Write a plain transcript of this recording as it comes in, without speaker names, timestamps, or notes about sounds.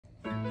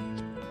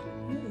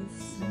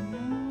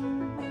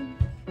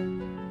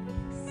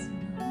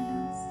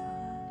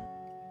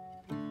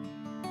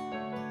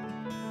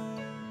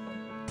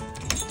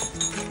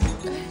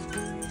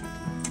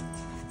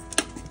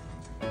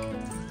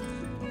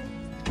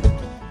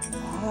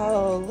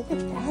Wow, look at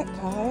that,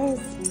 guys.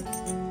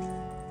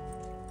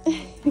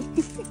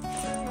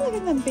 Look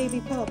at them baby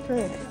paw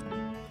prints.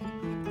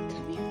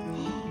 Come here.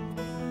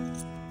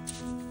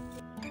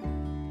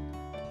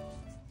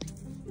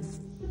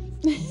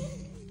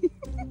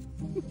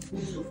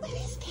 What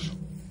is that?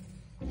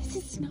 Is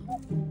it snow?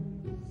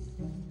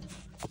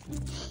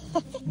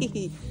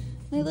 Hi,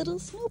 my little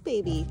snow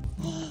baby.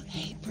 Oh,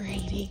 hey,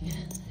 Brady.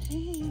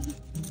 Hey.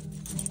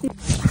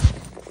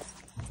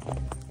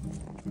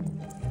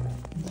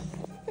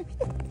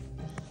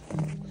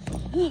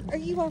 Are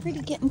you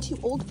already getting too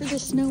old for the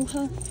snow,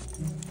 huh?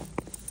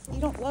 You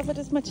don't love it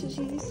as much as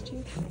you used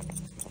to?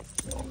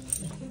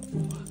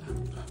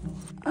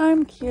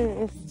 I'm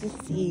curious to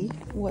see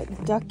what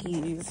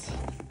duckies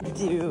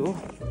do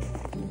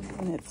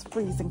when it's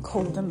freezing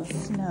cold in the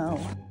snow.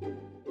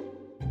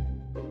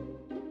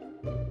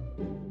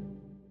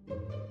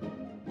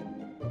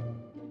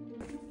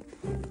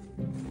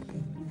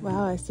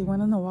 Wow, I see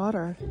one in the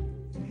water.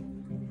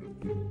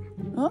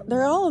 Oh,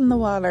 they're all in the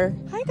water.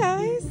 Hi,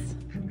 guys.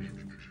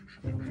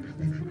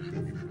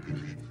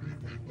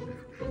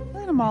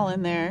 Let them all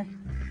in there.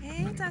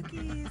 Hey,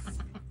 duckies.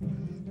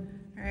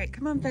 All right,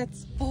 come on,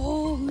 Fitz.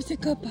 Oh, who's a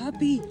good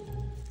puppy?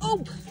 Oh!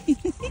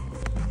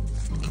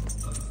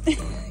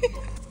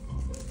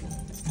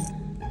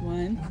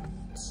 1,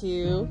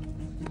 2.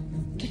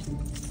 Okay.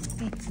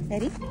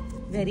 Ready?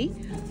 Ready?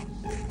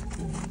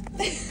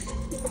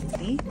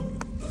 Ready?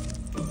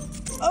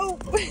 Oh!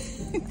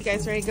 You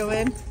guys ready to go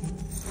in?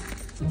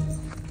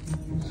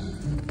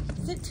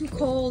 Is it too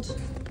cold?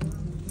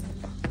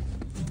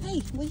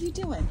 Hey, what are you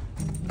doing?